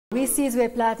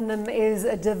Wesizwe Platinum is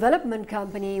a development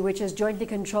company which is jointly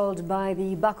controlled by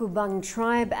the Bakubang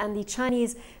tribe and the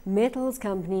Chinese metals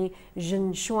company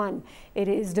Jinshuan. It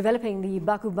is developing the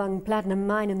Bakubang Platinum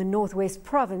mine in the northwest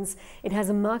province. It has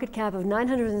a market cap of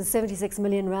 976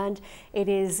 million rand. It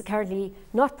is currently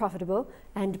not profitable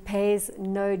and pays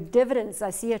no dividends.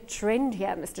 I see a trend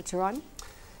here, Mr. Theron.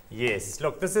 Yes,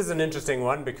 look, this is an interesting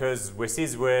one because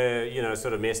Wesizwe,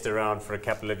 sort of messed around for a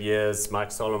couple of years.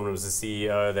 Mike Solomon was the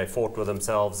CEO. They fought with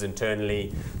themselves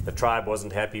internally. The tribe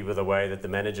wasn't happy with the way that the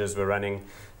managers were running.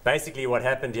 Basically, what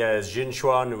happened here is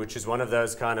Jinshuan, which is one of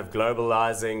those kind of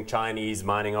globalizing Chinese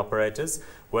mining operators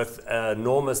with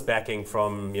enormous backing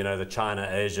from, the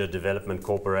China-Asia Development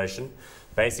Corporation,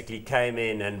 basically came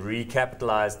in and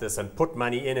recapitalized this and put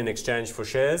money in exchange for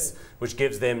shares, which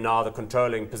gives them now the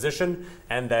controlling position,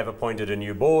 and they've appointed a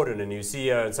new board and a new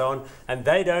CEO and so on, and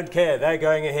they don't care. They're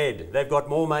going ahead. They've got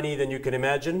more money than you can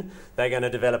imagine. They're going to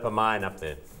develop a mine up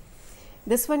there.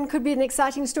 This one could be an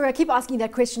exciting story. I keep asking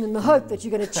that question in the hope that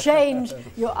you're going to change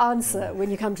your answer when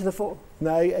you come to the fore.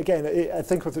 No, again, I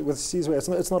think with Wesizwe,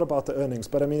 it's not about the earnings,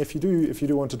 but I mean, if you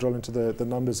do want to drill into the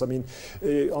numbers, I mean,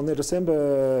 on their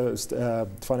December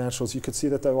financials, you could see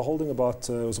that they were holding about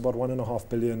it was about 1.5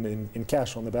 billion in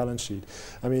cash on the balance sheet.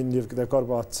 I mean, they've got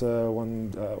about it's about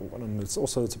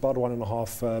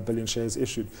 1.5 billion shares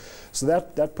issued. So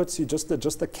that puts you just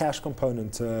the cash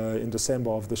component in December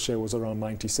of the share was around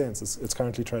 90 cents. It's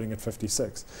currently trading at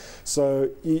 56. So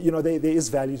there is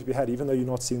value to be had, even though you're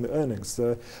not seeing the earnings.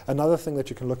 Another thing that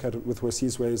you can look at with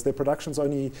Wesizwe is their production's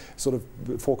only sort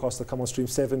of forecast to come on stream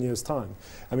 7 years' time.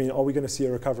 I mean, are we going to see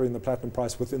a recovery in the platinum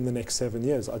price within the next 7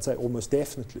 years? I'd say almost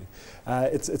definitely.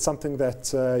 It's something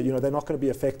that they're not going to be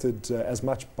affected as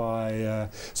much by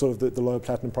sort of the lower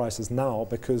platinum prices now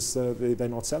because they're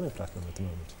not selling platinum at the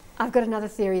moment. I've got another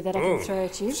theory that I can throw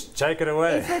at you. Take it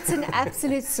away. If it's an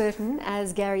absolute certain,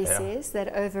 as Gary says,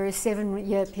 that over a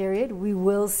 7-year period we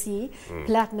will see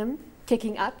platinum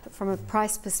kicking up from a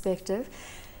price perspective,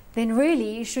 then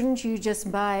really shouldn't you just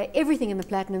buy everything in the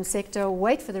platinum sector,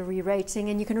 wait for the re-rating,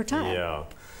 and you can retire? Yeah.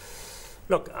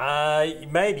 Look,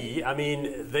 maybe. I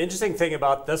mean, the interesting thing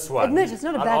about this one, admit it's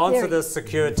not a bad I'll answer theory. this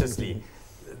circuitously.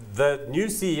 The new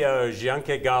CEO,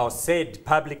 Jianke Gao, said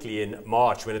publicly in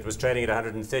March, when it was trading at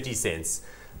 130 cents,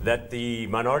 that the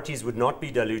minorities would not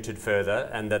be diluted further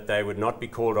and that they would not be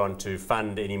called on to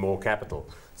fund any more capital.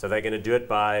 So they're going to do it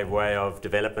by way of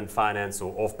development finance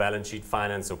or off-balance sheet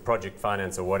finance or project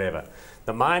finance or whatever.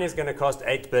 The mine is going to cost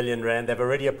 8 billion rand. They've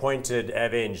already appointed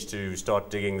Avenge to start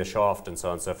digging the shaft and so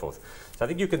on and so forth. So I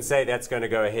think you can say that's going to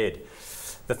go ahead.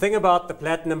 The thing about the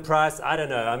platinum price, I don't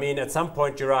know. I mean, at some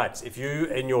point, you're right. If you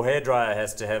in your hairdryer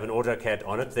has to have an AutoCAD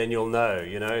on it, then you'll know.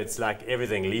 It's like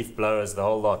everything, leaf blowers, the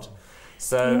whole lot.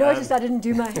 So you noticed I didn't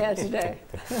do my hair today.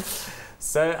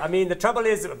 So, I mean, the trouble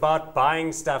is about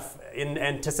buying stuff in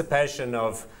anticipation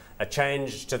of a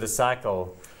change to the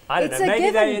cycle. I don't know.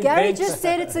 Maybe they invent, Gary just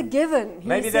said it's a given.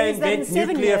 Maybe they invent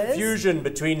nuclear fusion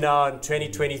between now and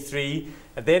 2023,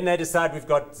 and then they decide we've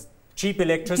got cheap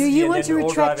electricity. Do you want to and then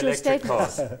retract your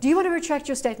statement? Do you want to retract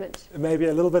your statement? Maybe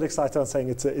a little bit excited on saying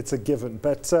it's a given,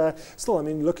 but still, I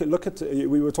mean, look at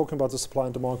we were talking about the supply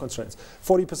and demand constraints.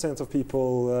 40% of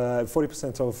people,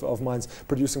 40% of mines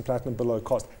producing platinum below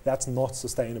cost. That's not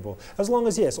sustainable. As long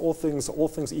as yes, all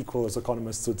things equal, as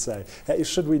economists would say.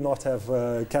 Should we not have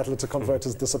catalytic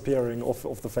converters disappearing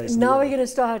off the face? Now we're going to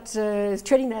start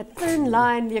treading that thin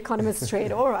line the economists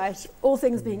tread. All right, all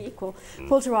things being equal.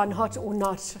 Paul Theron, hot or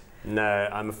not? No,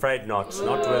 I'm afraid not.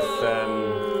 Not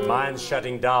with mines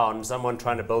shutting down. Someone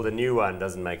trying to build a new one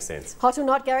doesn't make sense. Hot or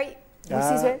not, Gary?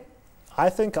 I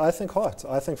think hot.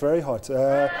 I think very hot.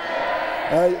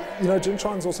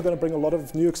 Jinshuan's also going to bring a lot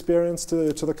of new experience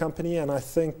to the company, and I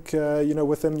think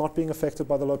with them not being affected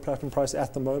by the low platinum price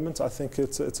at the moment, I think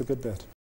it's a good bet.